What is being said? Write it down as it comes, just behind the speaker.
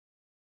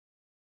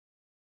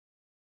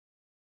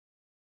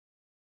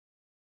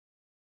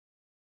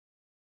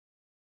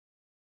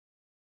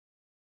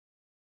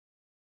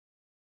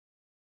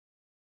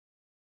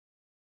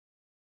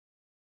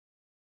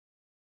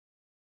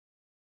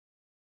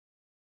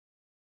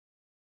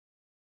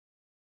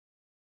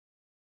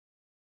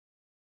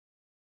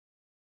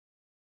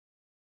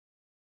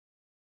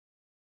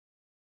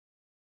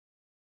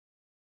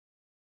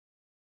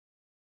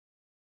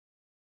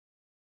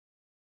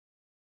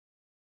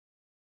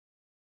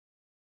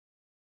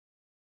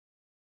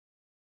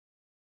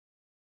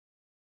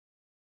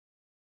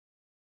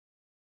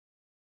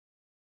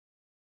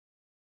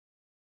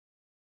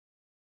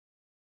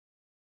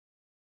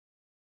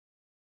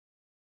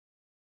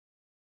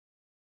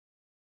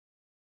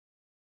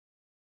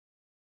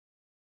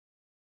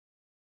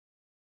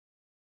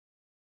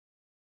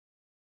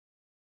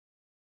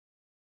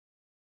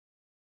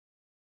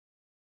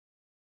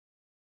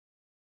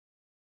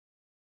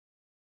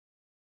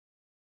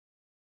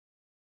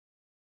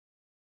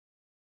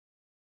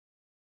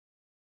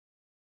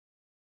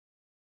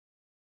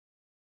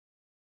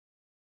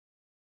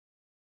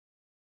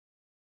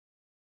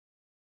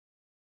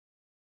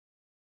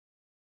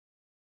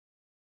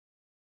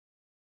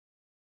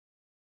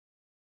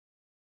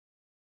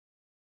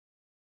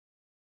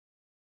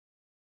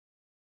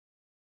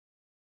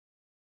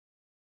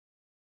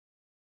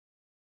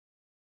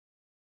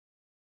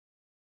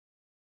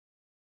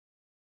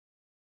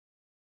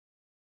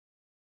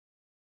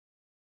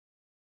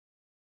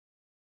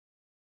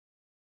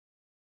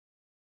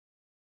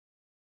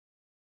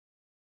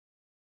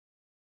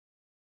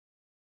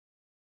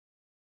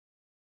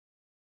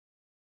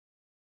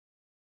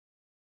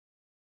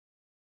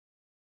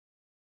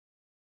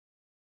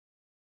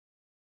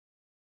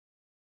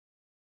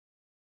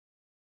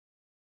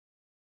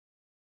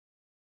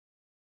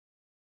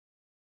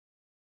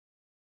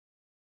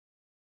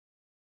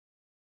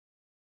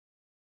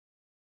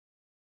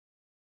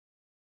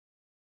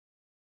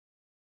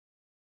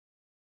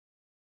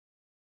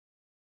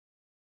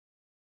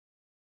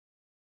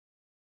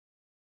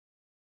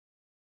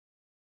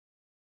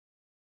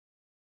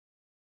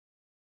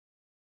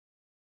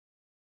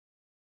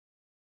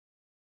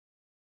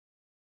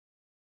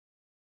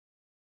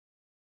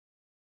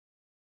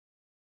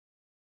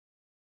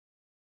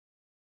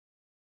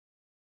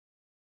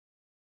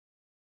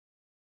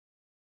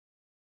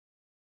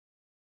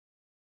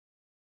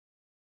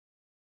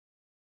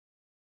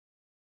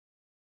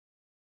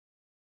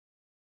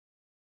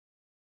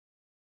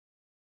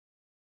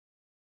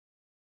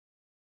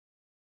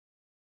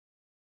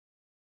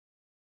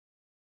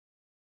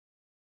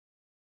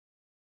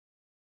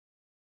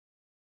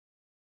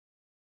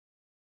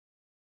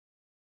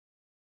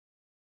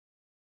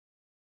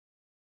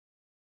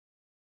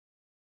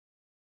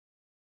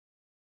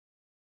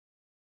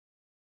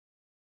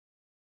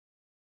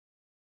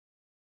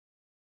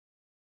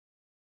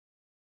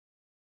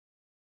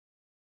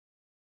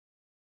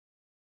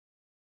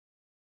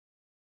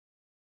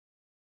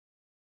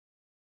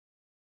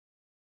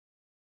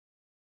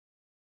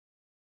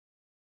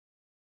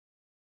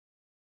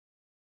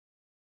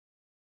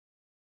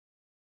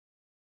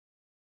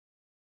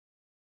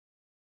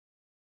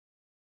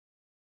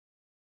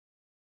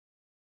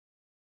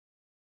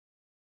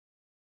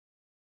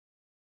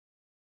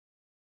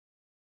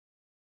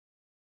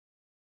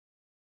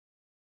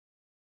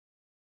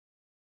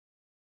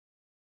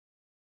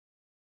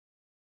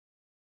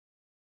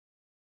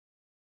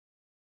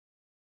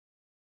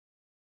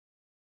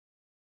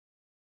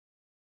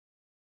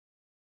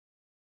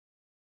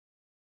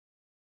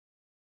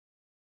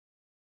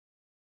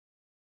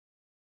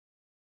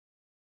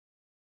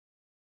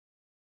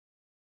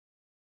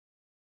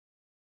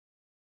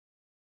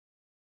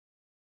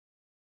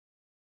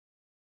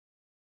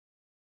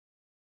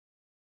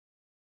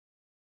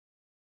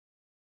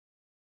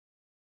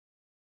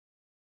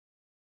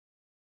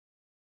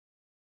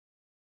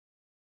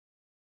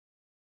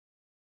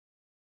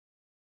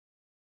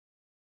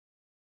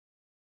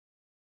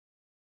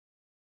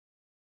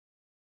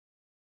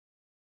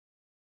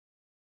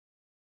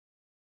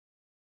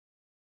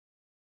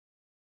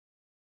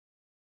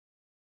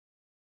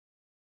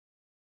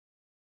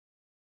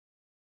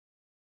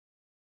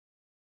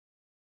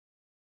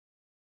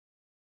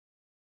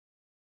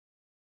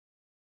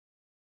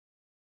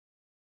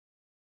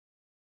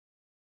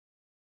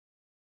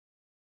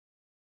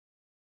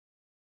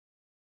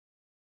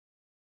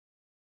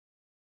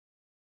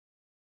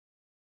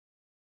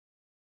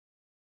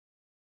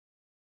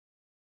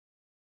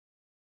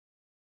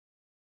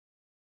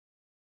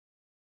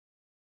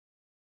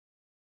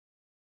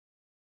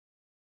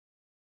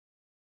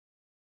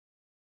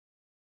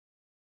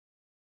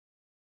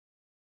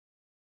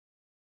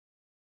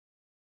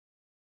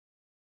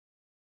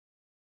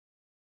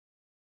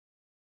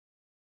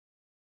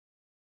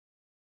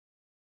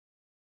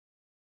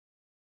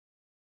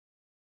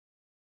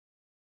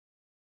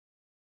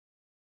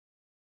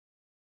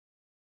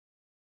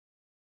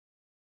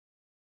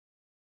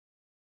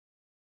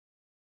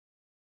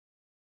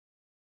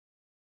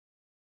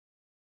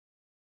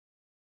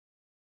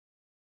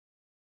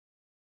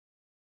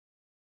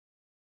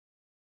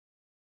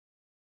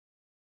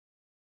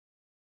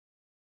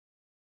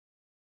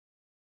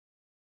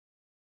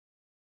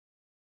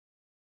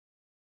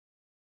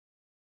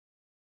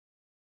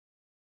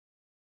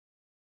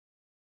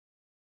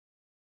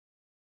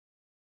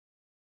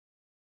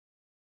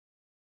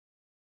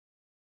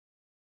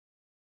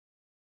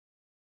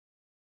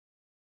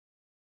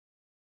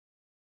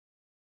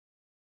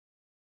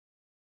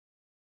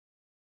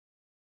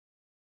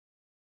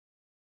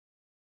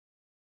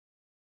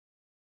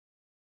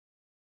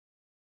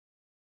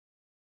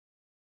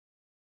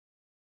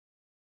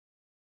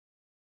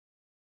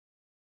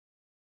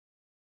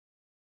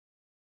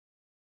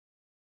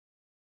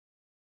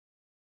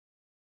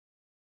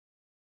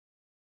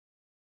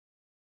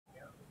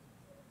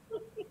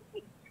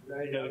Now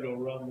you gotta go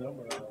run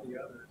them around the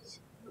others.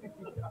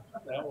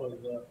 That was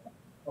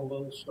a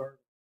little start.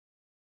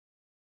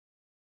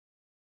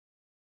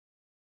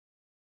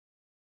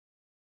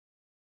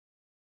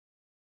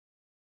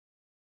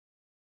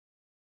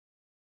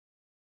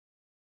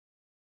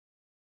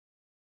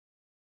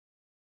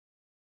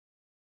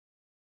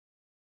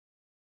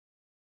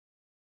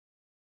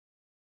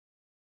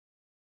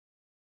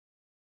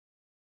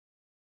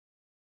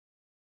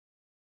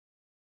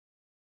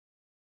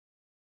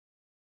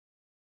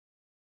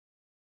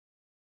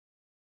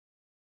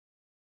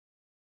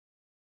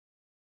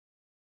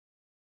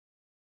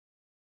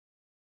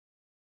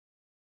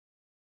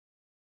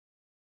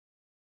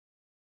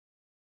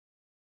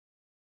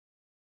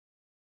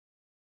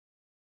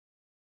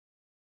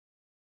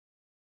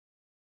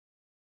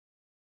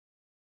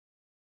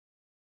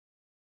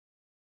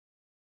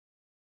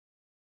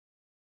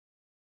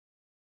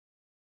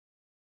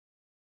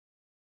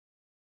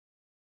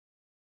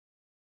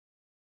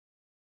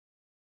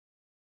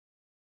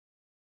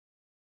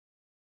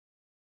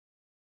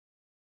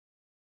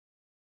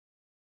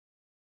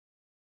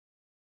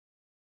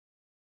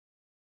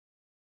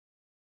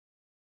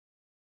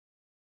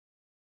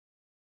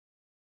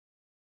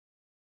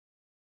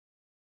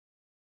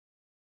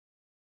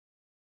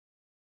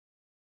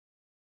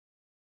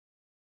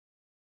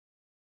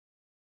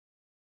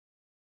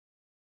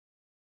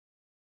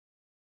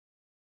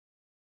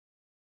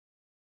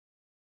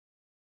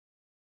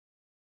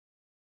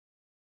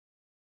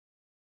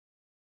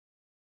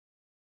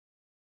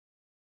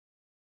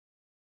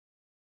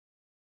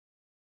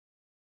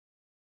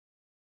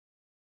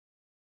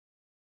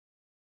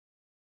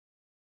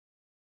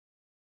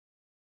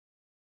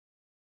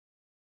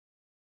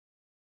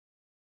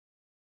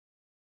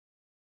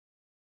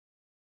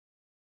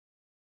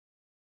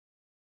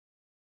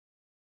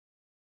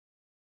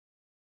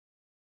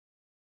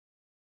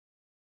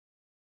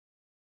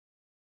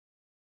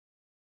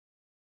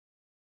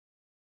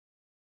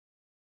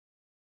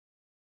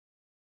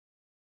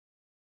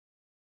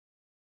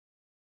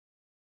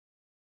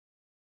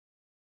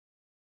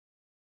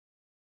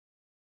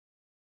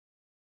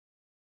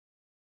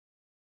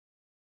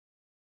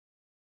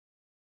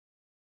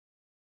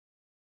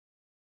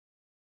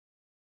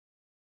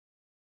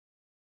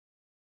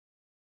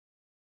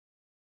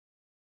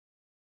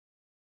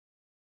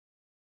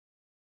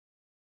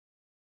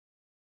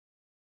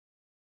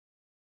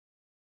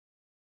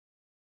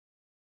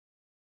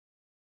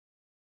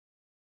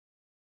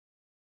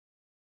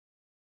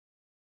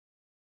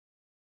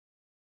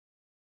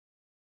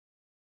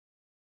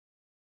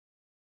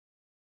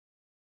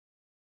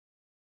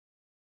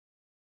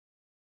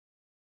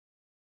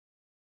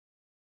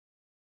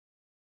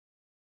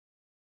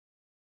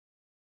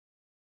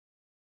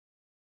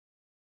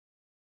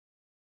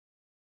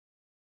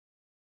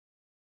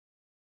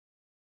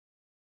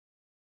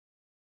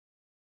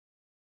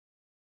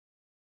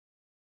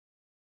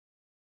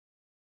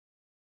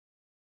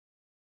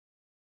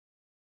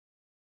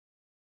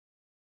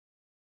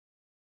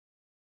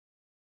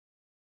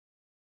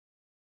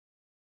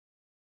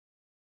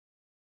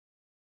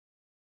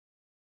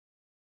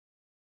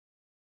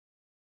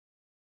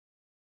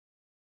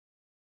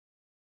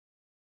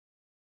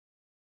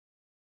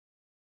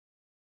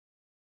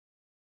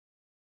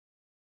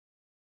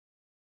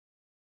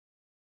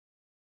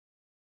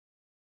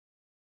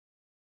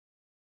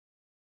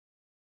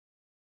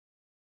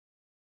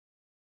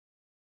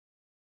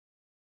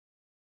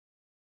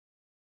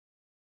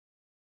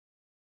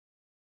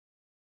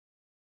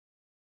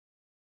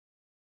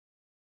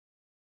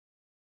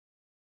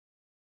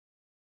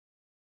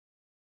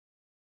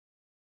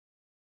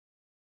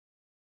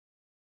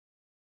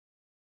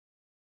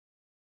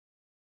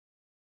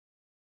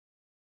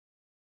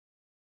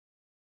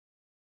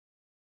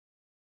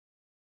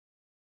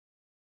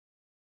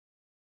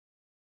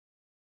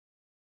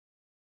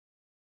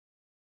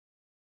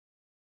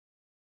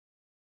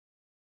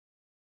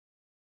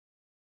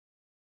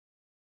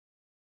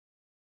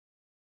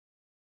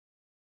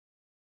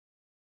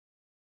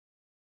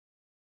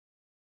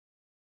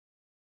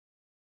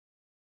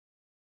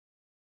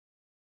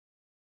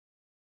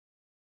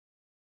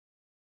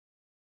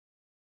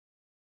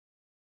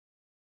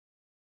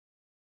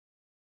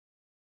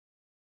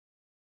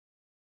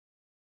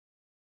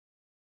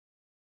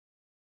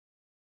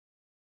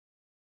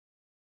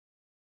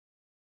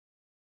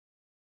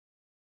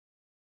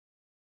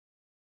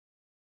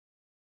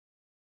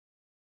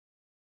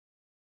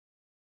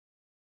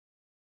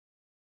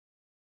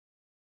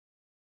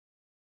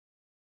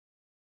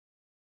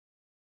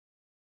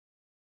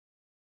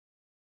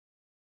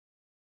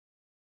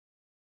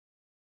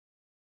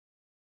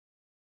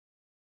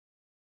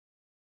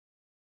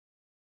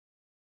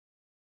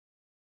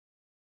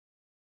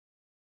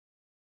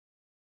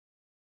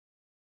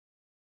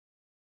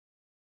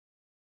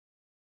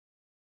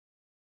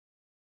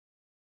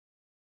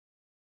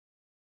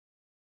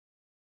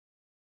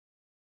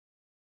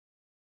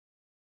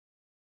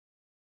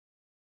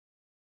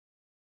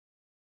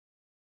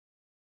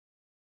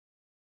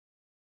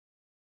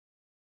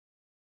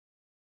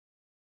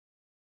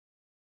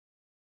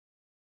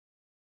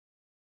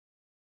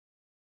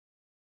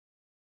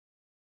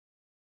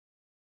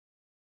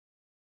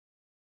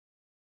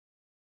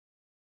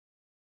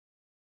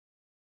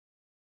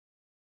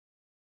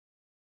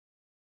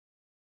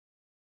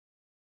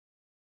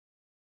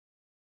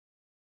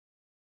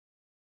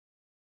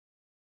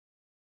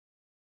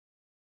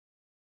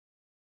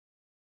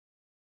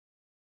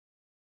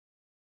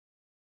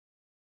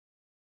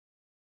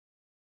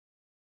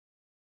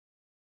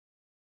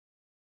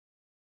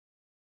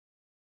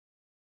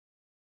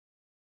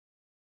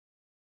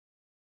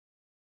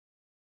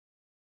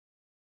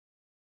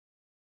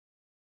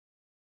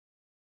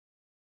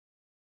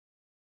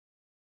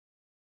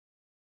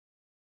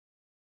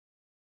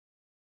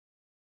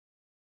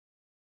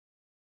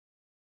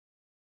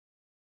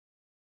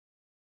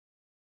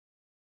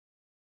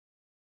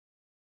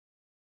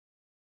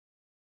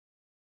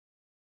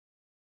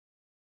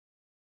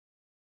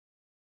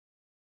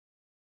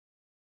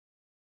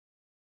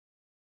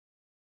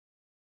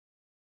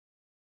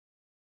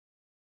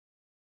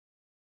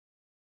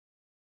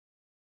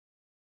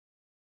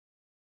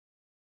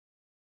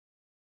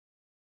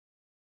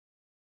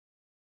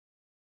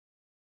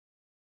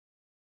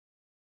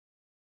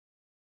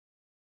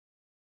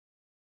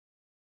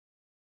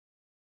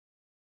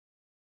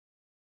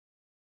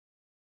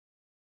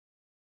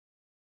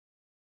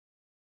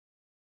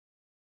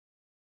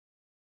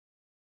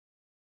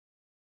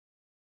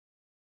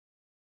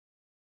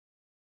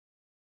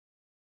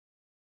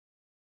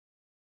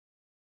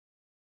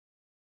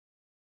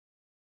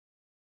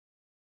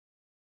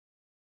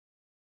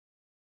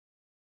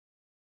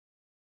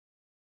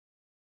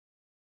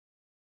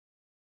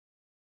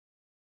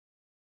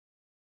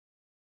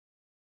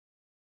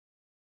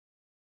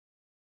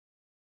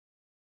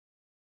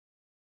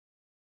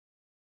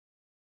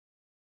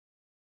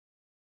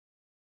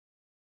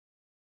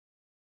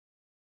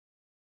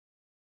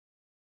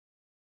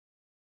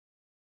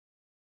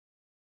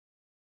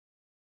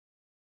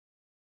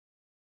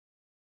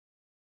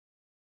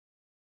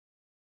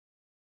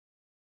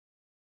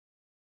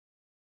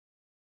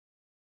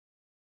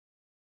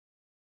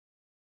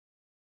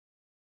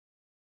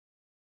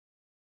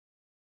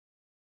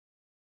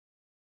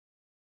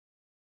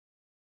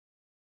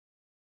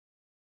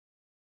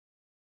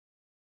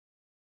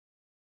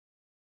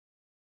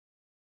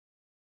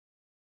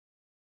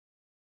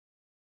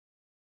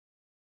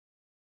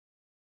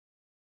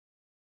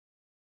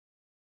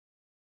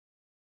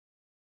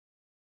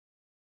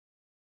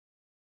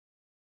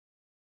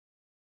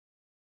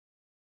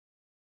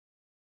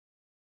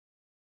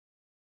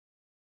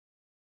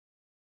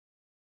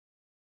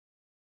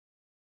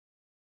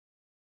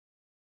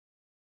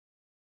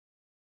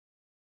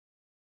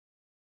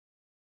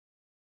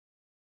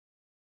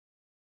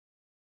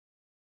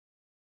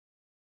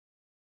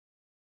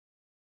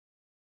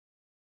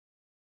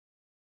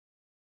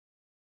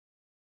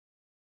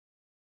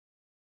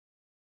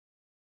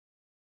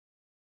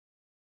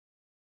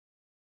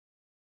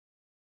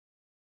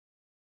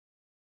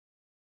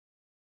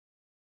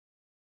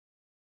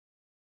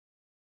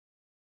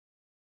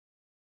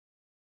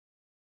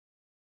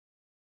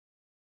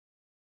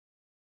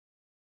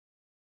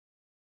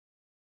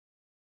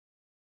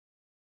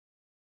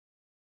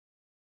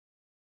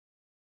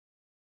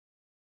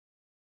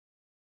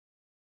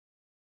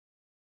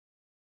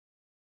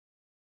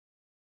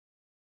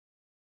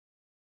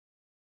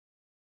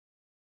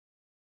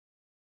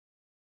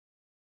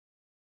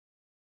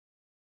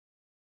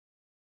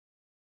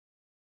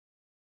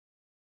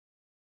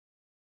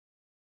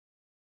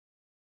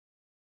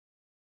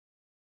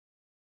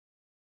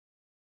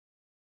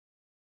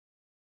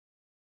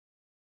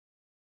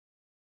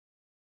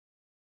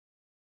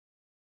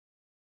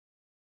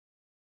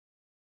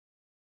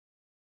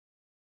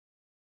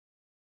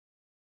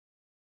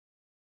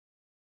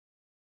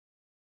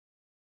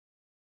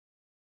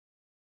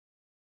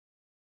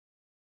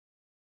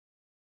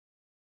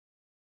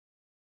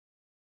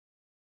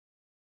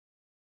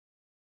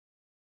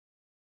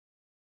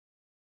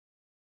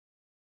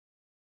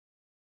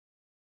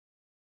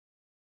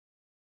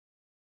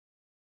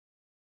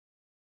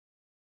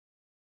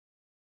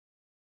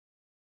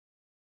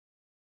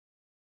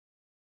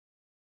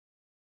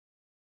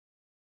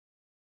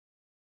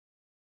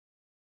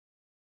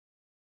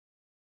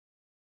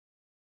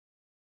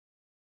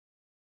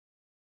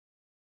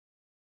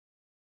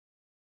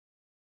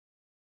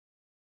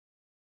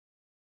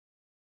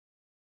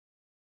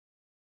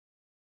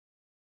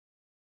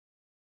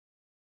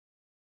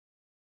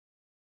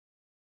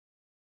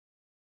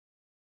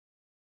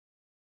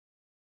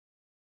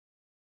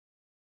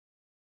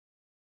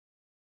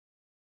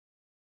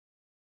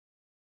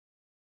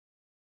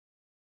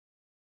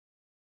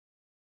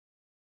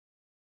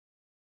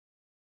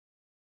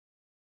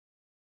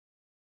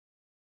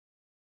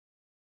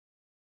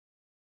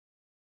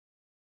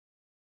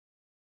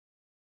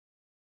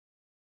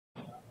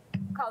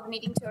 call the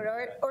meeting to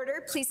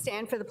order. Please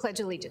stand for the Pledge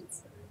of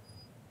Allegiance.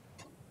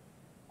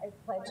 I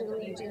pledge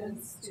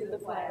allegiance to the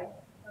flag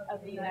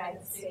of the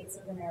United States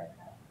of America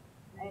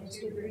and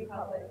to the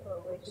republic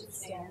for which it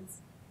stands,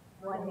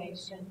 one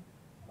nation,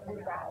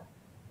 under God,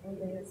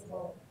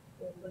 indivisible,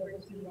 with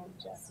liberty and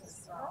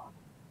justice for all.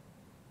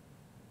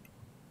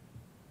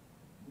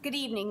 Good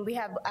evening. We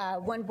have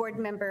one board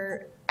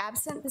member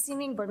absent this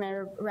evening, Board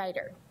Member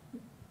Ryder.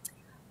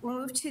 We'll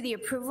move to the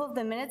approval of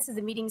the minutes of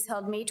the meetings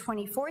held May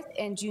 24th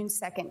and June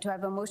 2nd. Do I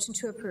have a motion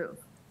to approve?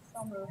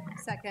 So moved.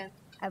 Second.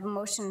 I have a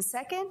motion and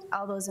second.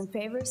 All those in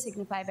favor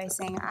signify by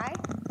saying aye.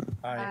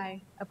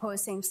 Aye.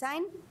 Opposed, same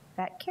sign.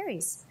 That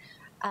carries.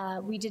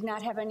 We did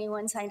not have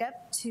anyone signed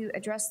up to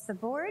address the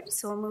board,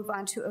 so we'll move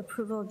on to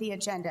approval of the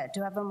agenda.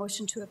 Do I have a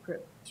motion to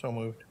approve? So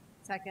moved.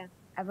 Second.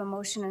 I have a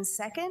motion and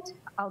second.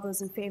 All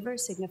those in favor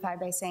signify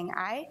by saying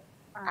aye.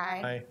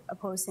 Aye.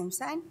 Opposed, same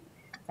sign.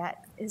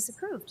 That is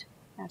approved.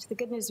 Now to the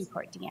good news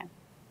report, Deanne.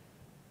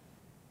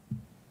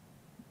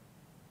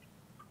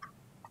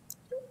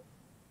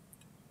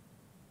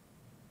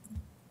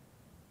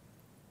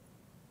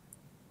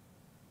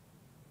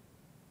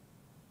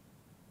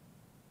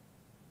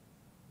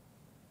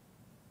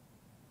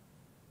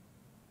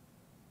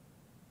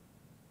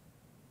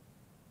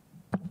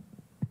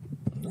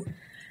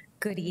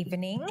 Good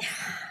evening.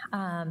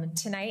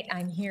 Tonight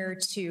I'm here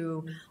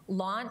to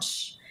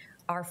launch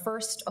our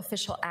first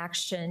official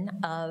action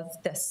of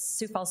the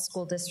Sioux Falls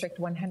School District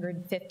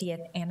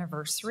 150th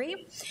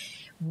anniversary.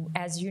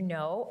 As you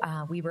know,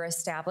 we were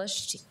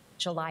established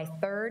July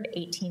 3rd,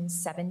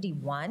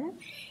 1871.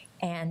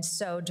 And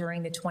so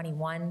during the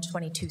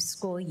 21-22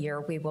 school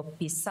year, we will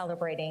be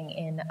celebrating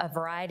in a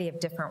variety of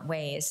different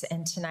ways.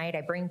 And tonight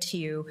I bring to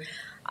you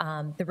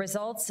the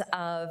results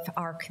of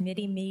our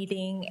committee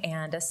meeting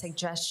and a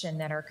suggestion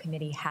that our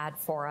committee had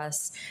for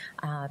us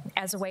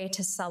as a way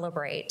to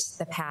celebrate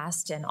the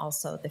past and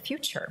also the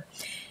future.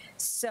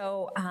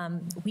 So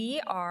we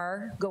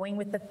are going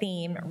with the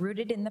theme,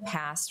 Rooted in the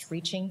Past,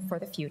 Reaching for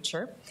the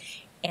Future.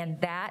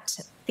 And that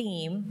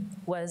theme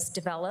was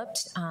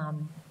developed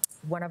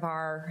one of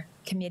our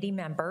committee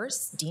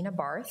members, Dina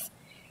Barth,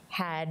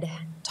 had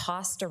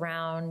tossed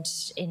around,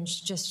 and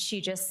she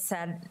just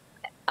said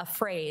a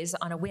phrase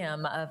on a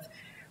whim of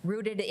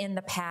rooted in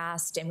the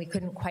past, and we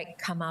couldn't quite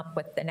come up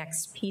with the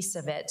next piece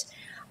of it.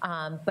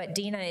 But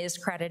Dina is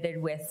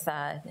credited with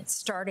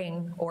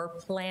starting or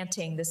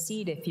planting the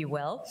seed, if you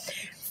will,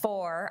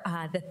 for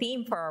the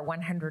theme for our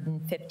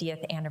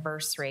 150th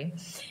anniversary.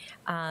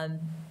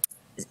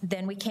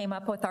 Then we came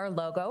up with our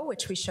logo,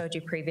 which we showed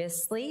you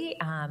previously,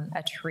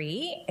 a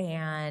tree,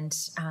 and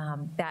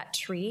that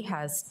tree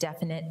has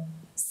definite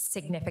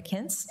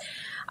significance.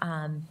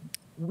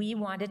 We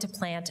wanted to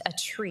plant a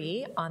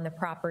tree on the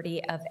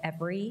property of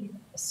every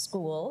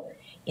school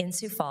in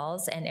Sioux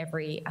Falls and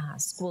every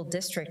school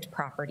district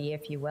property,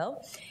 if you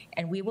will.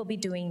 And we will be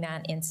doing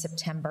that in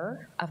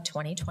September of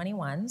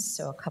 2021,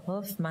 so a couple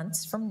of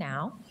months from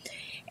now.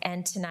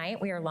 And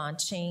tonight we are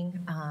launching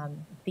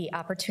the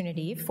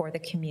opportunity for the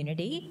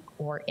community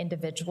or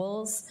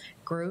individuals,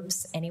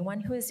 groups,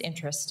 anyone who is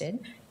interested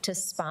to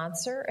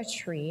sponsor a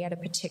tree at a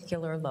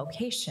particular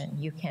location.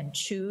 You can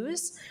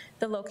choose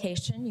the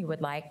location you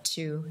would like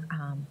to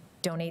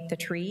donate the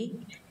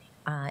tree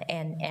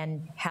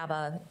and have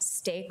a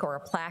stake or a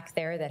plaque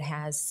there that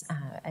has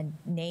a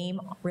name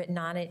written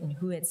on it and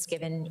who it's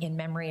given in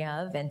memory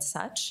of and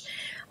such.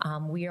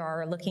 We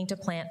are looking to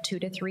plant 2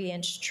 to 3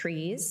 inch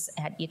trees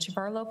at each of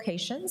our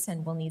locations,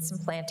 and we'll need some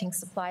planting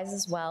supplies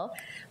as well.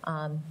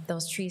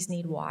 Those trees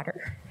need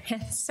water,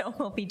 and so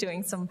we'll be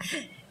doing some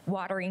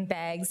watering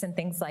bags and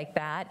things like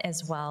that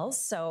as well.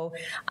 So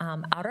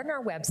out on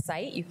our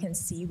website, you can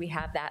see we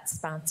have that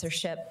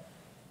sponsorship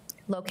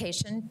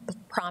location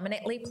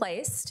prominently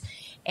placed,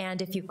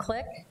 and if you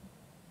click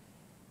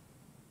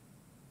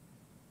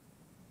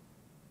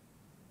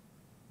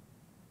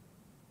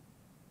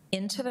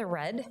into the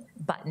red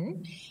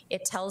button,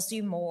 it tells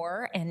you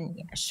more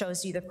and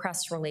shows you the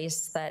press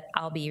release that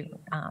I'll be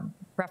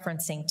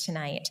referencing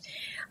tonight.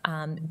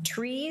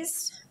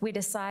 Trees, we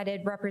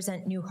decided,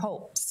 represent new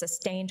hope,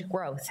 sustained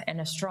growth, and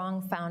a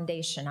strong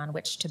foundation on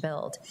which to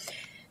build.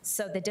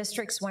 So the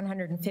district's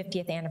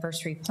 150th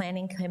anniversary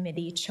planning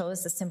committee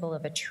chose the symbol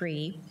of a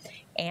tree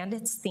and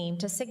its theme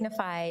to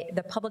signify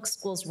the public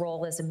school's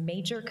role as a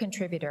major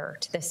contributor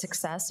to the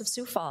success of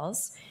Sioux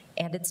Falls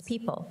and its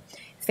people.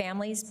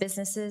 Families,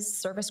 businesses,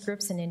 service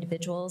groups, and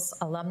individuals,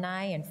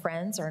 alumni, and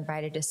friends are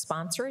invited to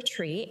sponsor a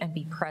tree and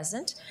be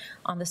present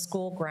on the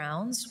school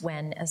grounds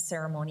when a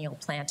ceremonial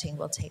planting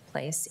will take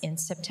place in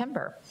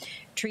September.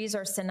 Trees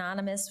are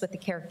synonymous with the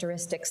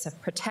characteristics of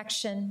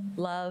protection,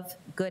 love,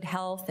 good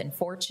health, and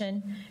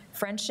fortune,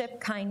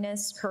 friendship,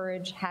 kindness,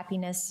 courage,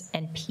 happiness,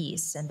 and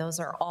peace. And those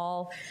are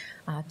all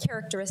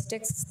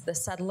characteristics the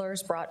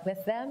settlers brought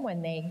with them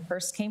when they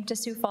first came to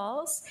Sioux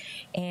Falls,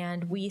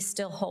 and we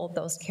still hold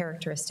those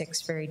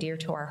characteristics very dear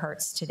to our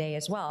hearts today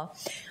as well.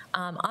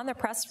 On the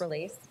press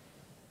release,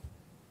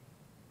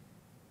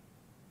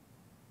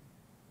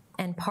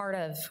 and part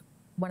of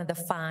one of the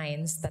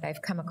finds that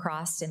I've come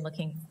across in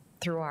looking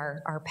through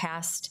our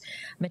past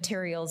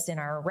materials in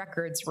our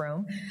records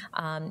room,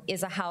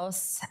 is a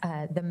house,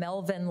 the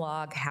Melvin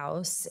Log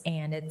House,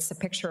 and it's a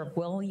picture of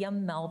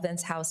William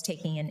Melvin's house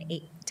taken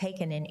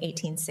in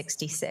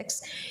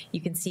 1866.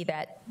 You can see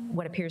that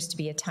what appears to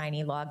be a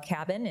tiny log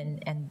cabin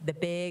and the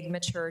big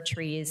mature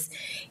trees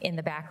in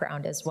the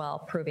background as well,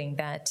 proving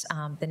that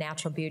the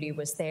natural beauty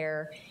was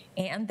there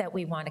and that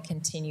we want to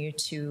continue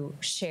to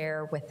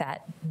share with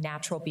that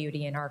natural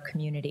beauty in our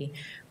community.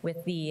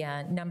 With the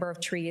number of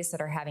trees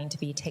that are having to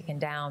be taken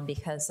down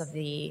because of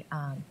the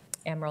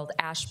emerald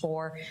ash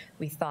borer,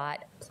 we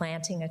thought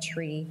planting a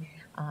tree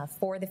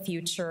for the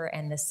future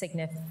and the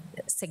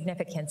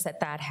significance that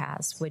that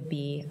has would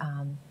be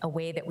a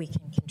way that we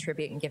can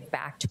contribute and give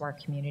back to our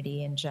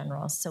community in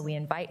general. So we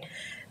invite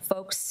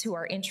folks who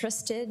are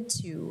interested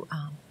to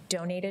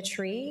donate a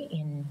tree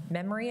in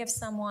memory of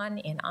someone,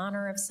 in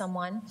honor of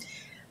someone.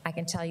 I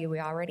can tell you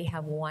we already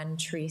have one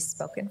tree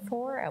spoken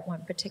for at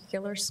one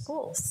particular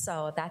school,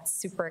 so that's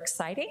super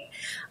exciting,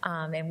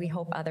 and we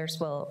hope others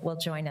will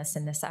join us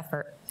in this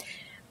effort.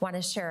 Want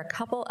to share a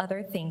couple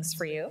other things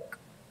for you.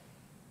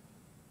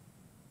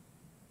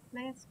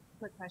 Can I ask a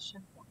quick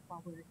question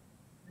while we're doing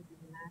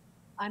that?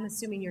 I'm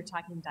assuming you're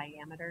talking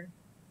diameter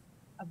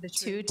of the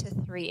tree. 2 to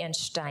 3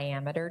 inch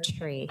diameter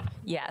tree.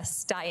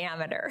 Yes,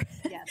 diameter.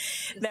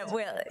 Yes.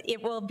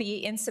 It will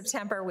be in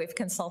September. We've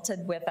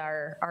consulted with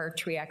our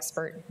tree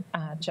expert,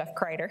 Jeff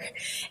Kreider,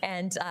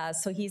 and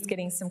so he's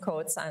getting some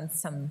quotes on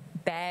some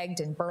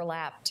bagged and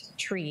burlapped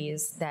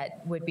trees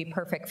that would be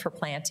perfect for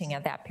planting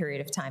at that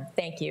period of time.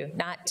 Thank you.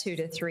 Not 2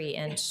 to 3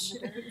 inch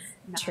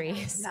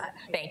trees.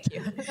 Thank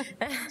you.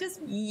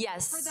 Just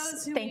yes. for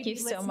those who thank may you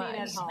be so listening much.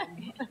 at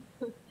home.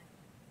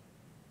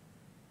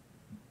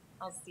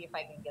 I'll see if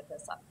I can get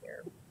this up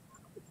here.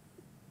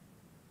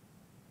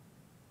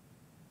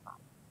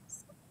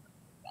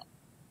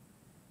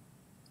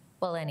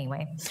 Well,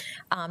 anyway,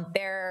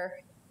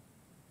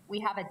 we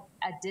have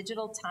a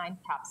digital time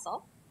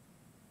capsule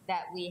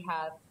that we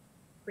have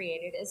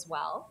created as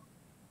well,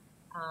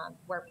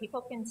 where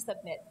people can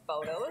submit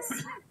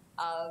photos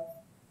of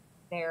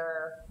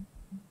their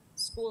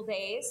school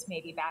days,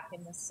 maybe back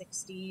in the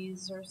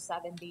 60s or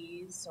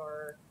 70s,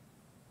 or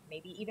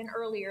maybe even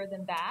earlier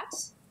than that.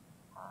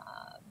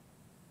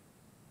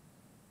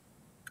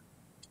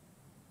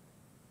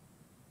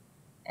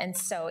 And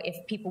so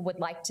if people would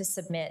like to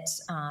submit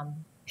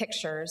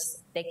pictures,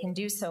 they can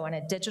do so in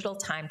a digital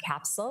time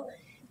capsule.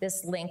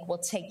 This link will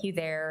take you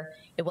there.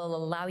 It will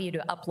allow you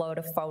to upload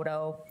a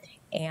photo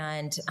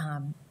and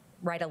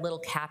write a little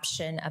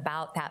caption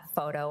about that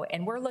photo.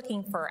 And we're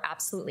looking for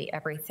absolutely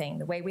everything.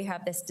 The way we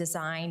have this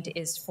designed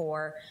is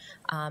for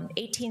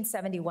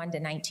 1871 to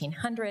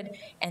 1900,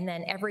 and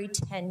then every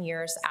 10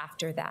 years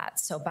after that,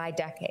 so by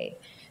decade.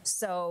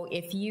 So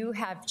if you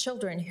have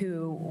children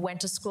who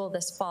went to school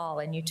this fall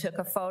and you took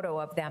a photo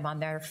of them on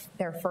their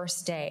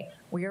first day,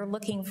 we are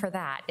looking for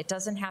that. It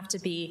doesn't have to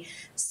be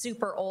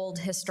super old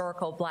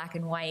historical black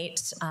and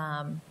white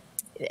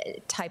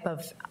type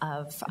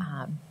of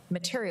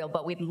material,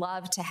 but we'd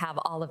love to have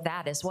all of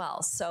that as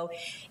well. So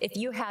if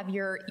you have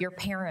your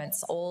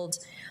parents' old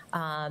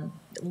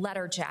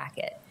letter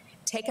jacket,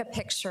 take a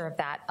picture of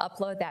that,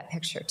 upload that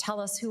picture, tell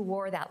us who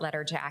wore that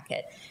letter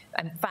jacket.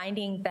 I'm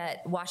finding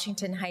that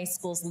Washington High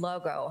School's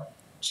logo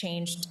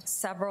changed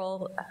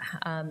several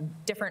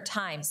different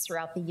times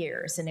throughout the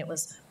years, and it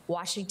was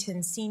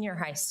Washington Senior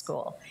High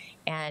School,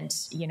 and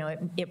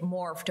it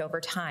morphed over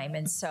time.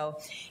 And so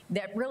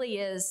that really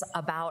is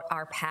about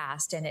our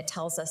past, and it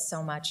tells us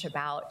so much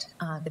about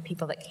the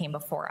people that came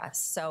before us.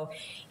 So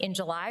in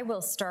July,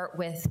 we'll start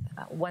with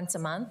once a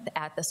month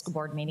at the school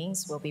board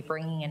meetings. We'll be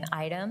bringing an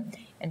item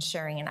and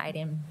sharing an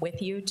item with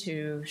you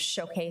to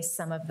showcase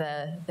some of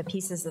the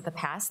pieces of the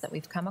past that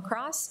we've come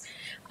across.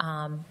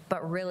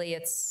 But really,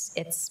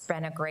 it's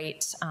been a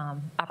great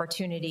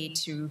opportunity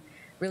to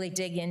really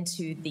dig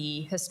into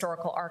the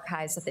historical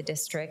archives of the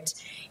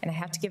district. And I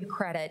have to give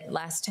credit,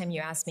 last time you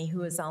asked me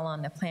who is all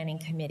on the planning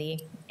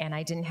committee, and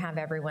I didn't have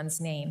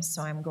everyone's name,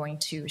 so I'm going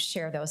to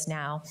share those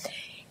now.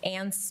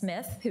 Ann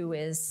Smith, who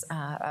is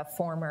a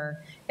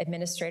former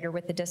administrator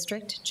with the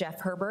district,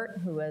 Jeff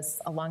Herbert, who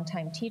was a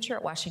longtime teacher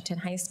at Washington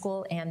High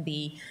School and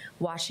the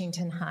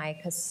Washington High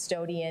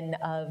custodian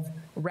of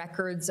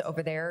records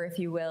over there, if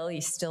you will.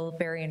 He's still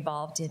very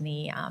involved in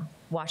the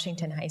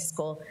Washington High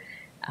School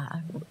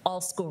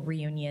all school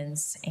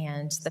reunions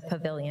and the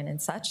pavilion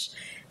and such.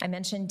 I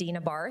mentioned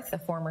Dina Barth, a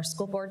former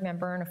school board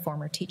member and a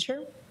former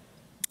teacher.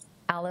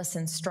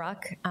 Allison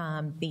Struck,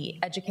 the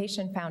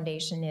Education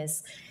Foundation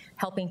is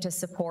helping to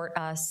support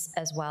us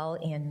as well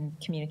in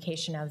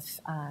communication of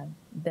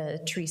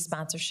the tree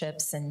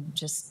sponsorships and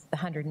just the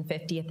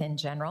 150th in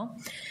general.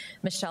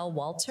 Michelle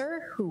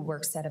Walter, who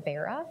works at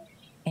Avera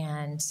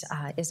and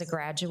is a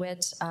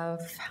graduate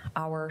of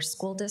our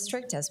school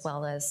district as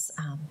well as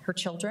her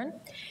children.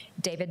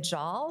 David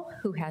Jall,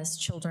 who has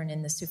children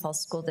in the Sioux Falls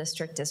School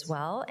District as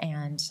well,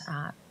 and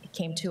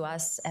came to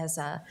us as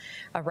a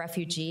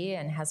refugee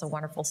and has a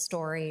wonderful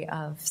story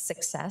of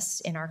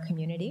success in our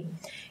community.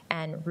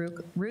 And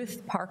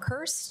Ruth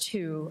Parkhurst,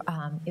 who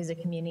is a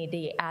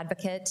community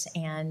advocate,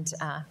 and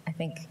I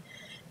think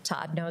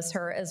Todd knows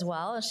her as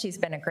well. She's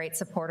been a great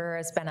supporter,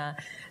 has been a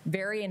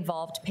very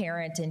involved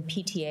parent in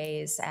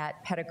PTAs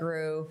at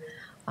Pettigrew,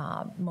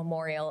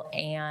 Memorial,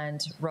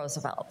 and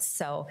Roosevelt.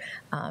 So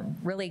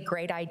really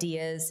great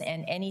ideas,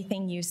 and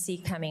anything you see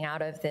coming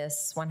out of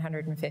this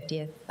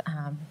 150th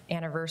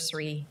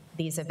anniversary,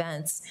 these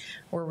events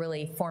were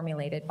really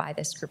formulated by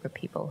this group of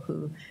people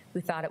who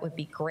thought it would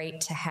be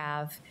great to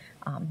have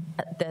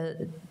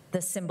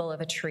the symbol of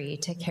a tree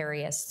to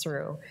carry us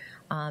through.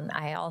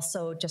 I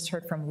also just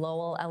heard from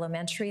Lowell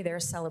Elementary. They're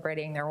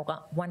celebrating their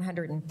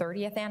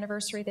 130th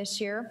anniversary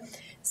this year.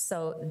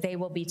 So they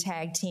will be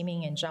tag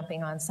teaming and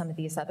jumping on some of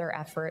these other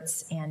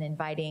efforts and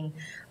inviting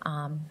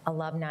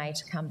alumni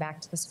to come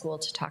back to the school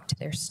to talk to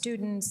their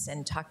students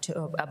and talk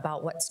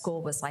about what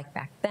school was like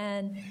back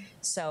then.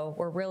 So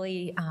we're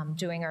really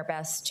doing our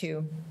best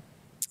to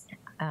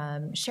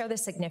share the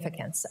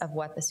significance of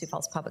what the Sioux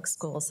Falls Public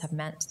Schools have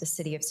meant to the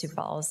city of Sioux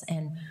Falls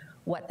and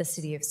what the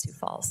city of Sioux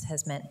Falls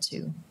has meant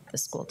to the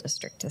school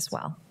district as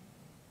well.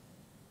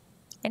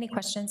 Any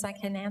questions I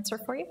can answer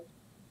for you?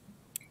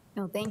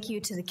 No, thank you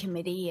to the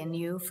committee and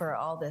you for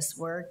all this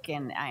work,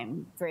 and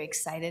I'm very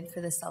excited for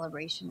the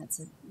celebration. It's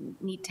a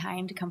neat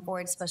time to come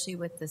forward, especially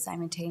with the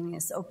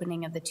simultaneous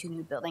opening of the 2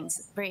 new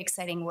buildings. Very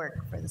exciting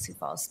work for the Sioux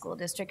Falls School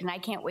District, and I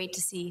can't wait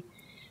to see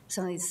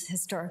some of these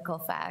historical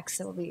facts.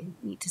 It'll be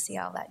neat to see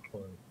all that.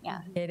 Yeah.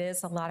 It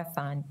is a lot of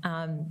fun.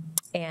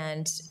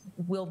 And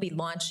we'll be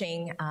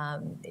launching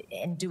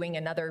and doing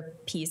another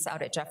piece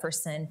out at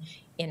Jefferson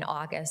in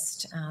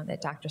August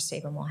that Dr.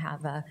 Staben will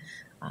have a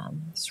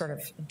sort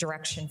of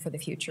direction for the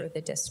future of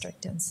the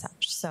district and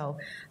such. So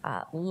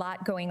a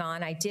lot going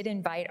on. I did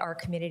invite our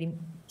committee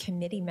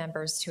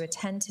members to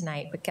attend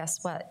tonight, but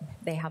guess what?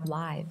 They have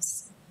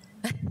lives.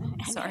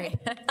 Sorry.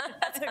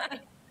 That's okay.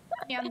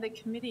 And the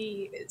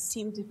committee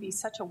seemed to be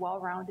such a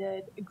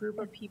well-rounded group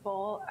of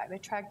people,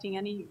 attracting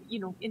any,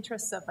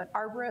 interests of an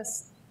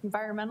arborist,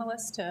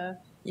 environmentalist to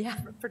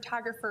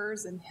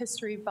photographers and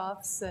history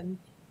buffs. And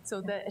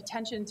so the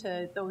attention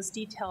to those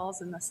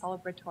details and the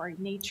celebratory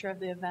nature of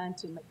the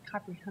event and the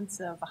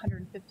comprehensive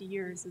 150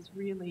 years is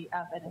really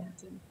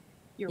evident in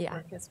your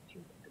work as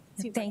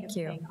Thank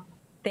you.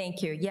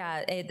 Thank you.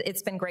 Yeah,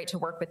 it's been great to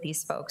work with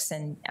these folks.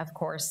 And of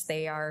course,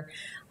 they are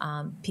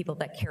people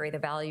that carry the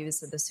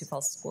values of the Sioux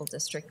Falls School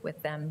District with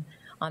them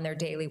on their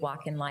daily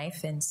walk in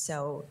life. And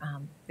so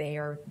they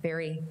are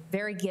very,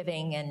 very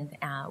giving and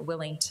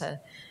willing to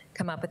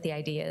come up with the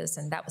ideas.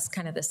 And that was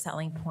kind of the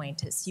selling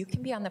point, is you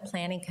can be on the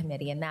planning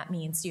committee, and that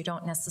means you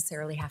don't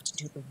necessarily have to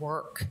do the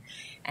work.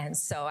 And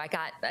so I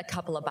got a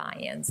couple of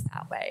buy-ins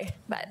that way,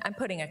 but I'm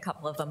putting a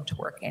couple of them to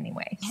work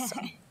anyway. So.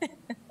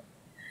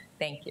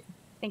 Thank you.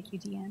 Thank you,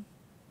 Deanne.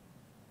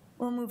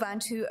 We'll move on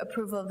to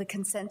approval of the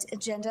consent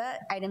agenda,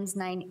 items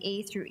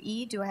 9A through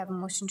E. Do I have a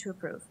motion to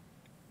approve?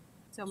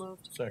 So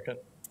moved. Second.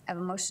 I have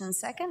a motion and a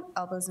second.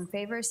 All those in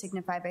favor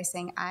signify by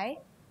saying aye.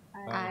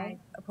 Aye.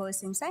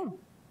 Opposed, same sign.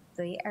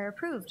 They are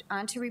approved.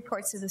 On to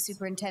reports of the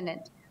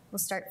superintendent. We'll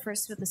start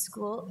first with the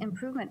school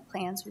improvement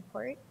plans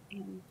report,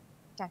 and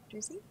Dr.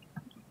 Z.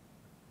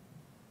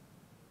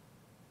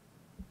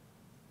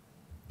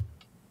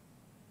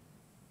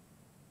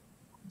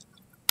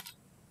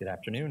 Good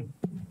afternoon.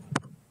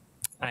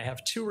 I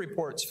have 2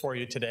 reports for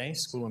you today,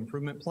 school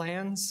improvement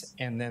plans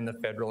and then the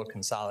federal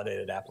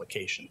consolidated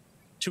application.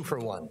 2 for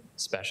 1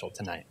 special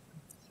tonight.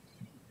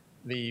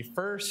 The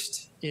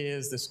first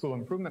is the school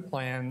improvement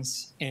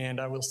plans, and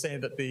I will say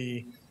that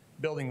the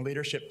building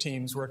leadership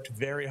teams worked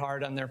very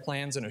hard on their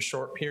plans in a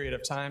short period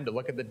of time to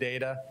look at the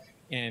data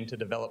and to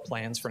develop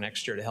plans for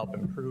next year to help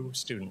improve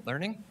student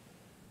learning.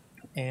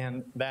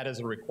 And that is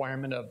a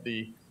requirement of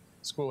the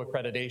school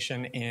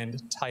accreditation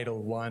and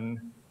Title I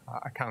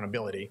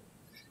accountability.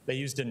 They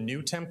used a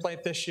new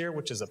template this year,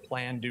 which is a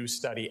Plan, Do,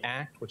 Study,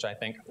 Act, which I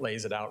think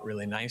lays it out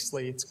really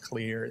nicely. It's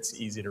clear, it's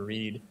easy to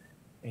read,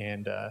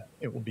 and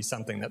it will be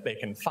something that they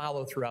can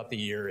follow throughout the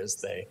year as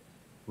they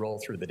roll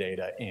through the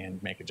data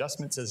and make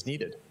adjustments as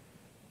needed.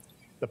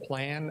 The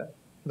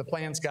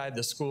plans guide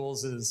the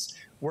schools'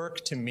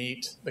 work to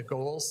meet the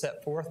goals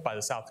set forth by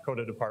the South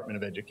Dakota Department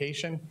of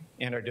Education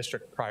and our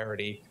district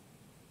priority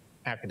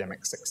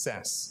academic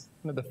success.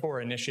 One of the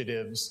 4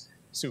 initiatives,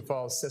 Sioux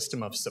Falls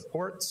System of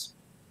Supports,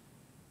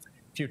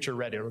 Future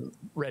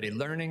Ready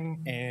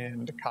Learning,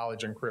 and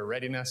College and Career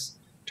Readiness,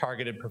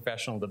 Targeted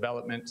Professional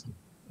Development,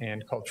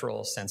 and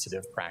Cultural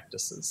Sensitive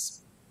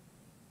Practices.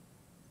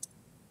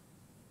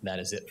 That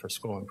is it for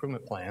school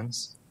improvement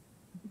plans.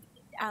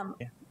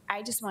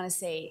 I just want to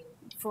say,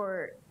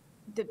 for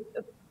the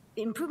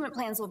improvement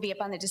plans will be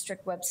up on the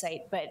district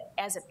website, but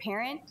as a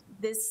parent,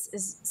 this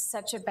is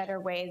such a better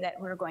way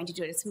that we're going to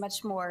do it. It's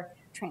much more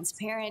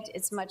transparent.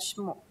 It's much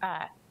more,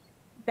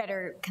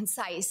 better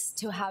concise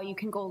to how you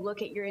can go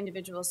look at your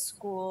individual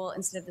school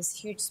instead of this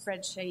huge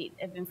spreadsheet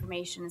of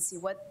information and see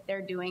what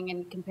they're doing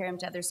and compare them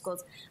to other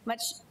schools.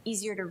 Much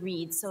easier to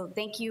read. So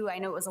thank you. I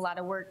know it was a lot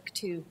of work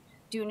to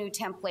do a new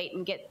template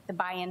and get the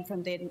buy-in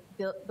from the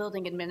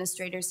building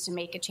administrators to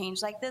make a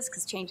change like this,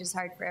 because change is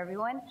hard for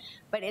everyone.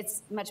 But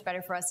it's much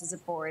better for us as a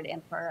board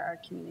and for our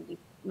community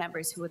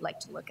members who would like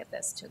to look at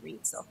this to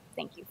read. So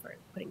thank you for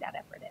putting that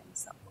effort in.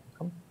 So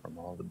Welcome. From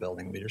all the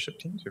building leadership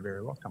teams, you're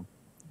very welcome.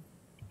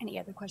 any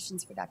other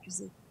questions for Dr.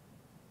 Z?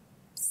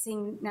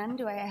 Seeing none,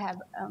 do I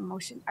have a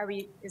motion?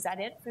 Is that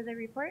it for the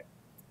report?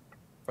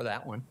 For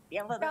that one.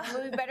 Yeah, well,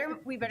 we better.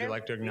 Would you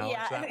like to acknowledge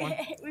that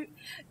one?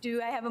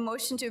 Do I have a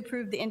motion to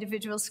approve the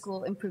individual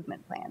school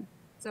improvement plan?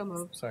 So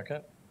moved.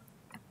 Second.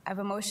 I have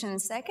a motion and a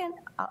second.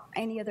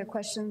 Any other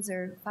questions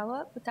or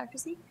follow-up with Dr.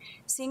 Z?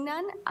 Seeing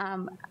none,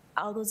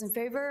 all those in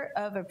favor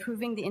of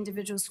approving the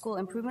individual school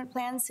improvement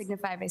plan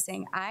signify by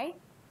saying aye.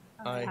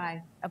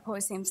 Aye.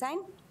 Opposed, same sign.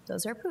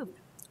 Those are approved.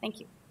 Thank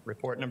you.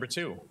 Report number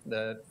 2,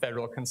 the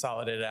federal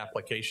consolidated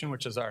application,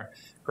 which is our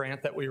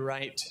grant that we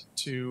write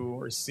to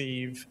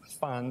receive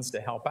funds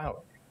to help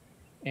out.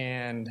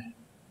 And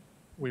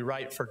we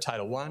write for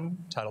Title I,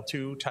 Title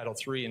II, Title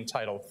III, and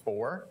Title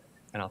IV,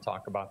 and I'll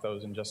talk about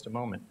those in just a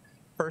moment.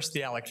 First,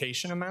 the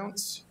allocation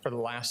amounts for the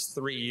last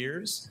 3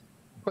 years.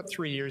 Put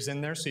 3 years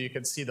in there so you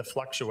can see the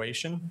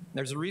fluctuation.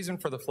 There's a reason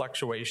for the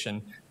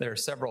fluctuation. There are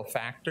several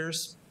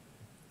factors.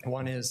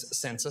 One is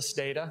census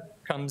data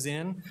comes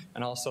in,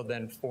 and also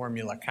then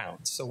formula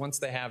counts. So once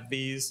they have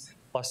these,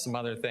 plus some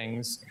other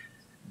things,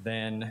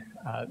 then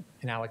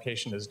an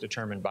allocation is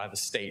determined by the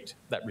state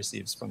that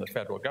receives from the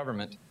federal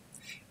government.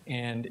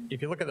 And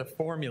if you look at the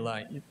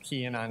formula, you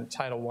key in on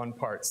Title I,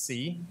 Part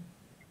C,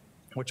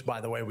 which,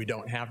 by the way, we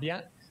don't have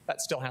yet. That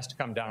still has to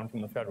come down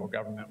from the federal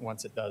government.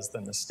 Once it does,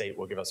 then the state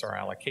will give us our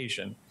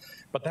allocation.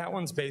 But that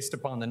one's based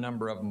upon the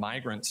number of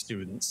migrant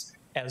students,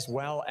 as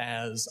well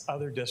as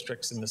other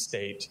districts in the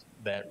state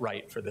that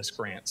write for this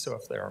grant. So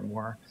if there are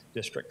more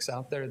districts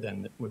out there,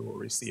 then we will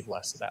receive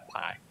less of that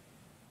pie.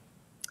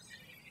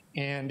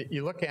 And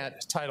you look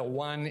at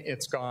Title I,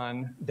 it's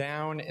gone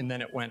down, and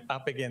then it went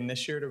up again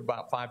this year to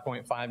about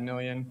 5.5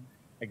 million.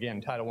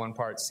 Again, Title I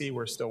Part C,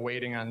 we're still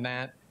waiting on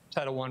that.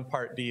 Title I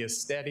Part D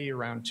is steady,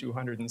 around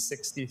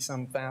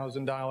 $260-some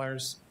thousand.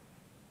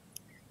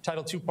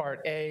 Title II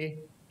Part A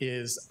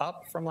is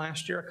up from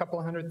last year, a couple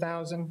of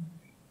 $100,000.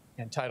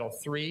 And Title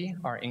III,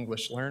 our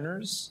English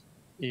learners,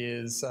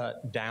 is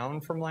down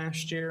from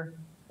last year.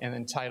 And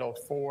then Title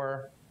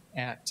IV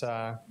at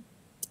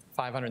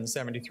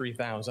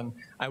 $573,000.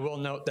 I will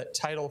note that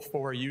Title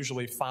IV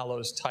usually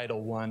follows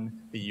Title I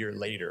the year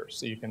later.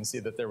 So you can see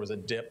that there was a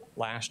dip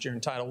last year in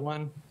Title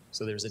I,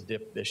 so there's a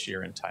dip this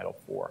year in Title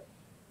IV.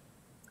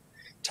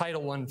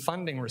 Title I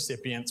funding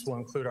recipients will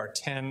include our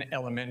 10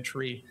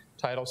 elementary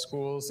title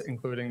schools,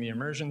 including the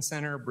Immersion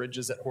Center,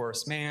 Bridges at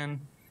Horace Mann,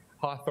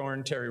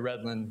 Hawthorne, Terry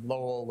Redland,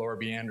 Lowell, Laura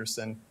B.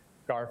 Anderson,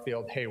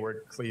 Garfield,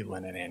 Hayward,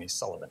 Cleveland, and Annie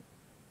Sullivan.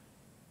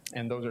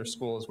 And those are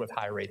schools with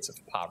high rates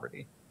of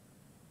poverty.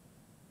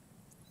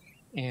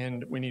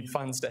 And we need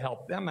funds to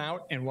help them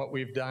out, and what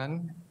we've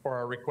done for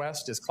our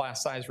request is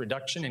class size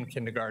reduction in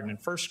kindergarten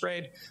and first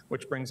grade,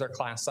 which brings our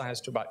class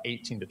size to about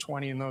 18 to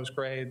 20 in those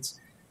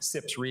grades.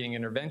 SIPS reading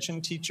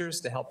intervention teachers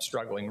to help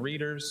struggling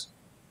readers.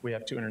 We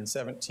have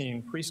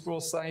 217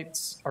 preschool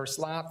sites or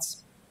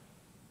slots.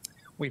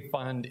 We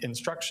fund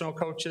instructional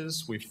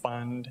coaches. We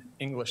fund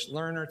English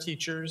learner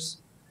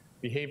teachers,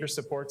 behavior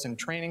supports and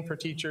training for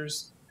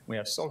teachers. We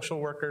have social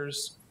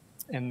workers.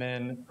 And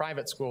then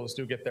private schools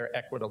do get their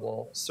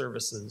equitable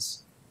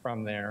services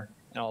from there,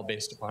 and all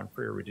based upon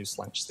free or reduced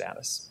lunch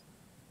status.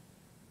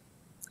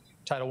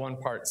 Title I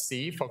Part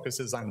C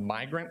focuses on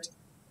migrant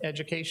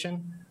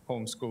education,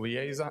 homeschool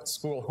liaison,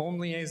 school home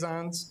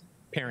liaisons,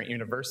 parent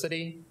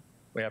university.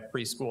 We have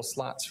preschool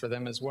slots for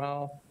them as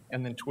well,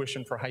 and then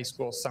tuition for high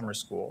school, summer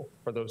school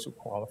for those who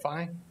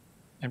qualify,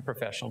 and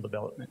professional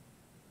development.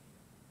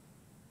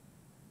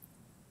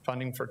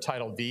 Funding for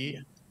Title D,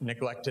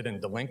 neglected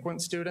and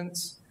delinquent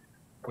students.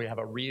 We have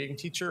a reading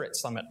teacher at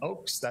Summit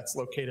Oaks. That's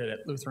located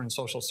at Lutheran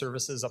Social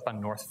Services up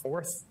on North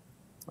 4th.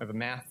 We have a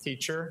math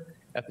teacher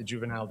at the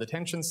Juvenile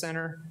Detention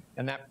Center,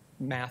 and that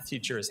math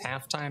teacher is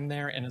half-time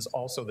there and is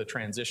also the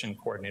transition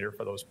coordinator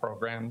for those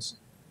programs.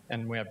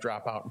 And we have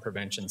dropout and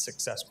prevention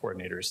success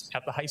coordinators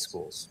at the high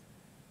schools.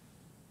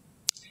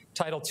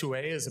 Title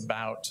IIA is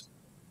about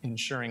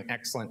ensuring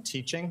excellent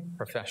teaching,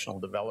 professional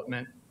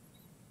development.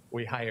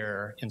 We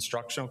hire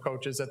instructional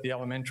coaches at the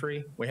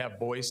elementary. We have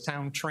Boys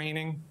Town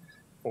training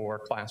for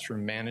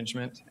classroom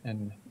management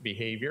and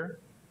behavior.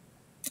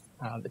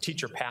 The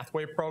Teacher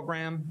Pathway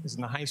Program is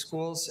in the high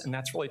schools, and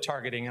that's really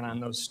targeting on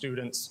those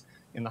students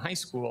in the high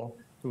school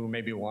who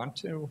maybe want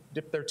to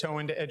dip their toe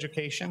into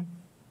education.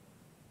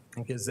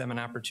 It gives them an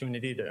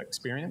opportunity to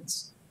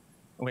experience.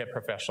 And we have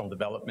professional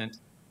development,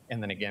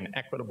 and then again,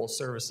 equitable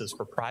services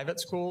for private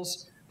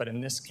schools, but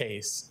in this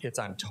case, it's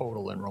on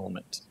total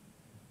enrollment.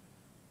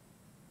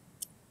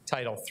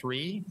 Title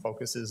III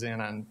focuses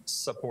in on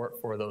support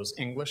for those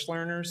English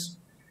learners.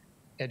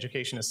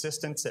 education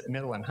assistants at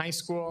middle and high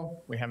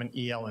school. We have an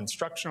EL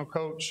instructional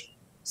coach,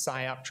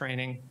 SIOP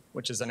training,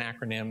 which is an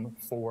acronym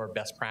for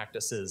best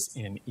practices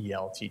in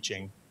EL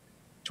teaching.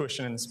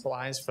 Tuition and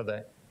supplies for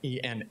the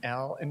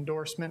ENL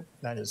endorsement,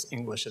 that is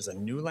English as a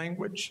new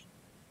language.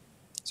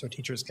 So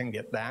teachers can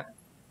get that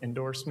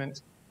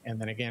endorsement.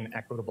 And then again,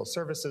 equitable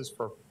services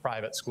for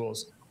private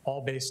schools,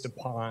 all based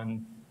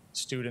upon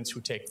students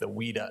who take the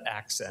WIDA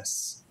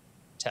access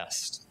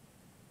test,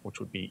 which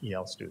would be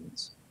EL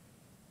students.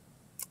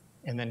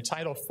 And then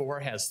Title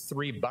IV has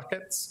 3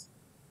 buckets.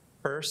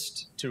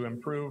 First, to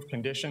improve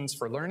conditions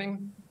for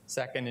learning.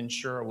 Second,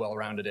 ensure a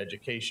well-rounded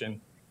education.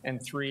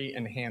 And 3,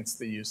 enhance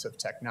the use of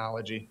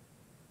technology.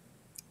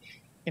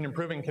 In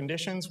improving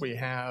conditions, we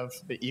have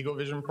the Eagle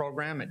Vision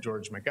program at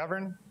George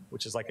McGovern,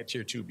 which is like a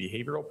Tier 2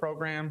 behavioral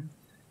program.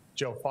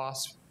 Joe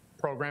Foss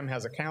program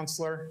has a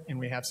counselor, and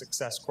we have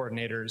success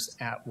coordinators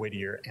at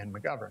Whittier and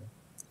McGovern.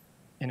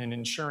 And in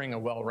ensuring a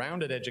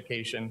well-rounded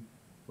education,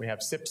 we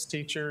have SIPS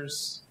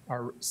teachers.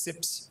 Our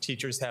SIPS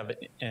teachers have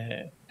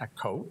a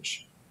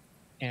coach,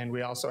 and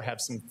we also have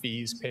some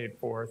fees paid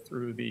for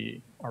through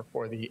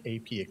for the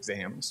AP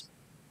exams.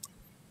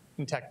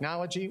 In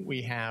technology,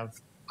 we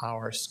have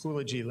our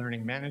Schoology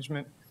learning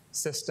management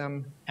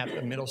system at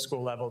the middle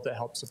school level to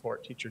help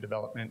support teacher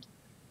development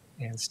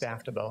and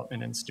staff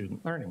development and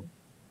student learning.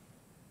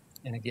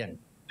 And again,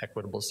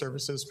 equitable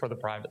services for the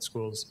private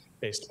schools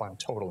based upon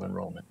total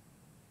enrollment.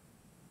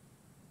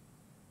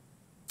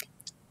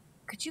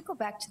 Could you go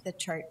back to the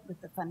chart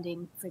with the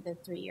funding for the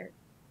 3-year?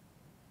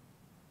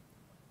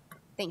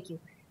 Thank you.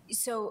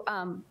 So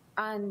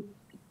on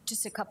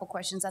just a couple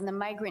questions. On the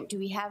migrant, do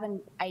we have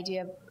an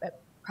idea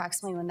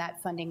approximately when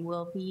that funding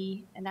will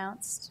be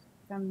announced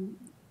from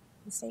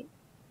the state?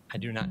 I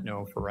do not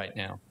know for right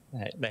now.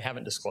 They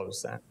haven't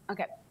disclosed that.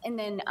 Okay. And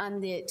then on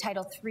the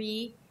Title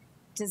III,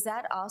 does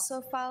that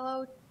also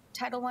follow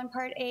Title I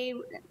Part A?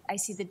 I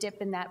see the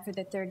dip in that for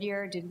the 3rd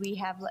year.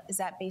 Is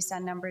that based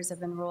on numbers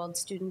of enrolled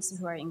students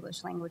who are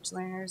English language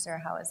learners, or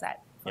how is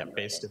that formulated?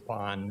 Yeah, based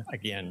upon,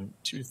 again,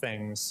 2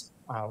 things.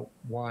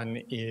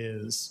 One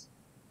is,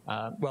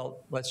 well,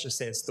 let's just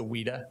say it's the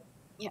WIDA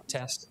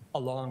test,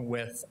 along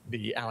with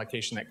the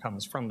allocation that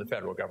comes from the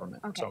federal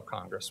government. Okay. So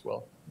Congress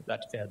will,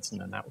 that feds, and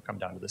then that will come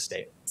down to the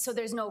state. So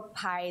there's no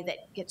pie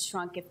that gets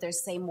shrunk if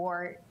there's, say,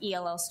 more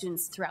ELL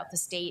students throughout the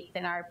state,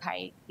 then our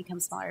pie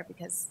becomes smaller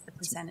because the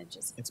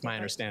percentages. It's my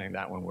understanding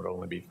that one would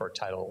only be for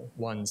Title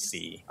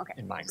I-C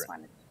in migrant. Just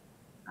wanted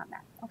on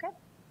that. Okay.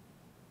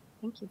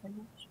 Thank you very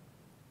much.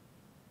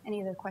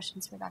 Any other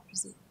questions for Dr.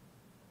 Z?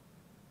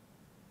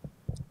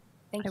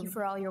 Thank you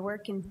for all your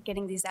work in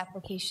getting these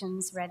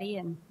applications ready,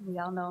 and we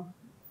all know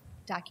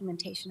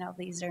documentation of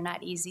these are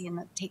not easy, and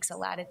it takes a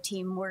lot of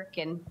teamwork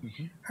and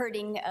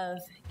herding of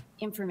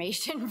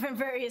information from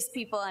various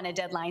people on a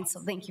deadline, so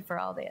thank you for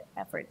all the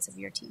efforts of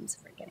your teams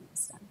for getting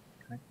this done.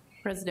 Okay.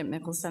 President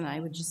Mickelson, I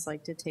would just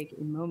like to take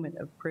a moment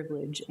of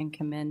privilege and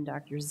commend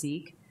Dr.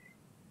 Zeke.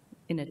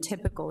 In a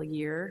typical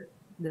year,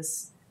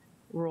 this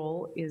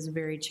role is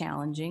very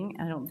challenging.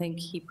 I don't think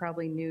he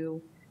probably knew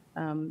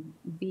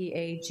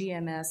BA,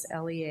 GMS,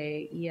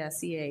 LEA,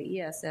 ESEA,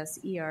 ESS,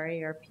 ERA,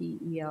 ERP,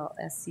 EL,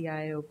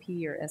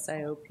 SCIOP, or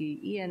SIOP,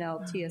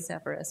 ENL,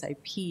 TSF, or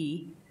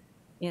SIP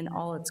in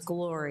all its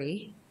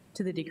glory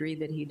to the degree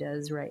that he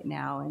does right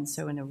now. And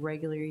so in a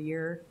regular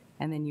year,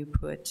 and then you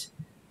put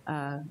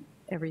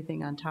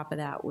everything on top of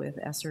that with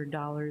ESSER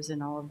dollars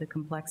and all of the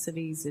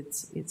complexities,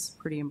 it's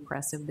pretty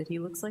impressive that he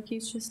looks like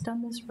he's just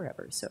done this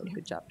forever. So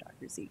good job,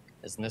 Dr. Zeke.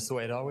 Isn't this the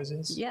way it always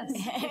is? Yes,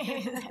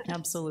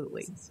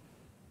 absolutely.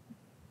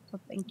 Well,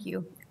 thank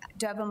you.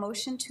 Do I have a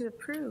motion to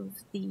approve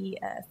the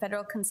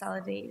federal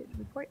consolidated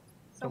report?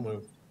 So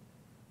moved.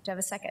 Do I have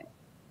a second?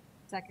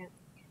 Second.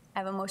 I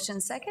have a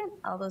motion second.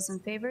 All those in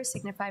favor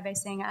signify by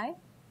saying aye.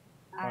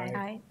 Aye.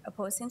 Aye.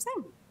 Opposed, same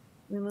sign.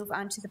 We move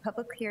on to the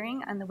public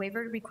hearing on the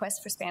waiver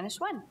request for Spanish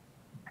 1.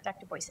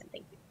 Dr. Boyson,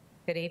 thank you.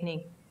 Good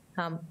evening.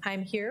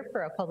 I'm here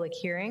for a public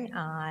hearing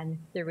on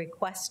the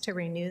request to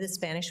renew the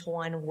Spanish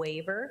 1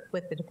 waiver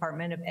with the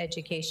Department of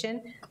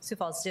Education. Sioux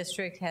Falls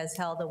District has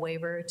held a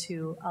waiver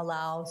to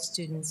allow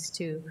students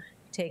to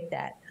take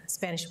that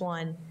Spanish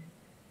 1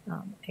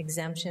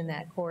 exemption,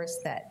 that course,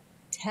 that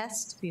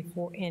test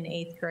before in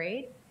 8th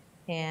grade.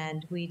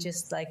 And we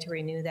just like to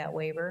renew that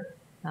waiver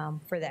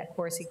for that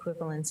course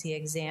equivalency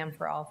exam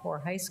for all 4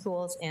 high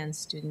schools and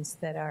students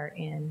that are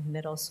in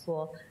middle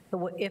school.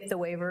 If the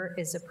waiver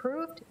is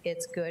approved,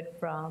 it's good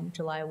from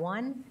July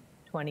 1,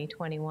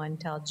 2021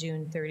 till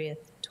June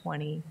 30th,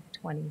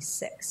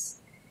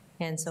 2026.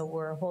 And so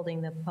we're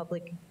holding the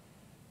public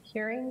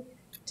hearing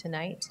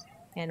tonight,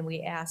 and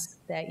we ask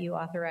that you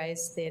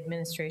authorize the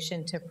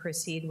administration to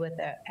proceed with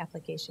the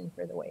application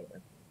for the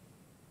waiver.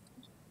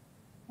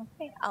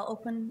 Okay, I'll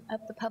open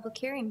up the public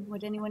hearing.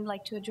 Would anyone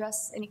like to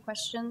address any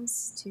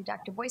questions to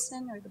Dr.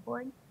 Boyson or the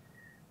board?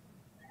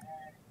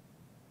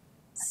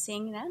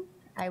 Seeing none,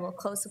 I will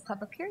close the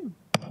public hearing.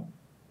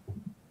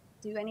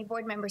 Do any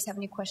board members have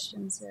any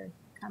questions or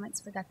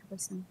comments for Dr.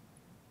 Boyson?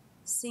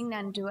 Seeing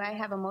none, do I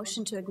have a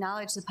motion to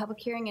acknowledge the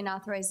public hearing and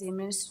authorize the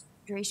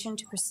consideration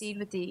to proceed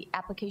with the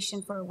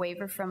application for a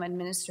waiver from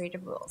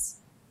administrative rules.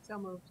 So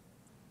moved.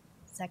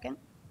 Second?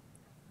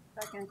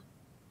 Second.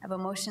 I have a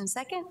motion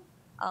second.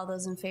 All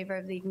those in favor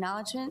of the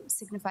acknowledgement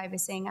signify by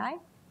saying aye.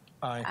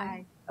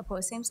 Aye.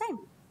 Opposed, same sign.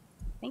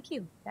 Thank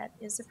you. That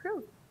is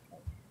approved.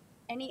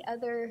 Any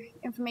other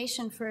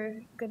information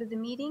for good of the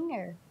meeting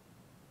or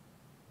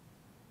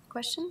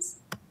questions?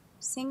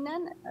 Seeing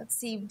none, let's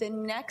see. The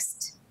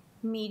next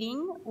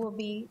meeting will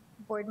be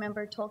Board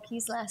Member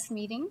Tolke's last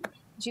meeting,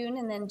 June,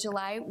 and then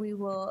July we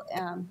will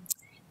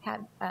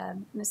have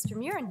Mr.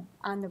 Murin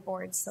on the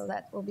board. So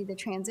that will be the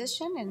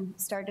transition and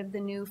start of the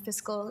new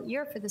fiscal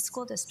year for the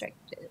school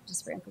district,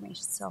 just for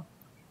information. So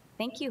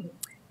thank you.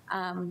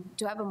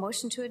 Do I have a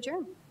motion to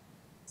adjourn?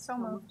 So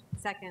moved.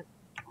 Second.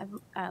 I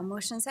have a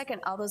motion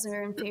second. All those who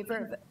are in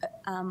favor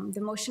of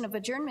the motion of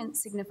adjournment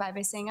signify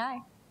by saying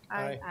aye.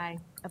 Aye. Aye.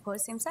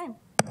 Opposed, same sign.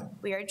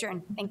 We are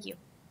adjourned. Thank you.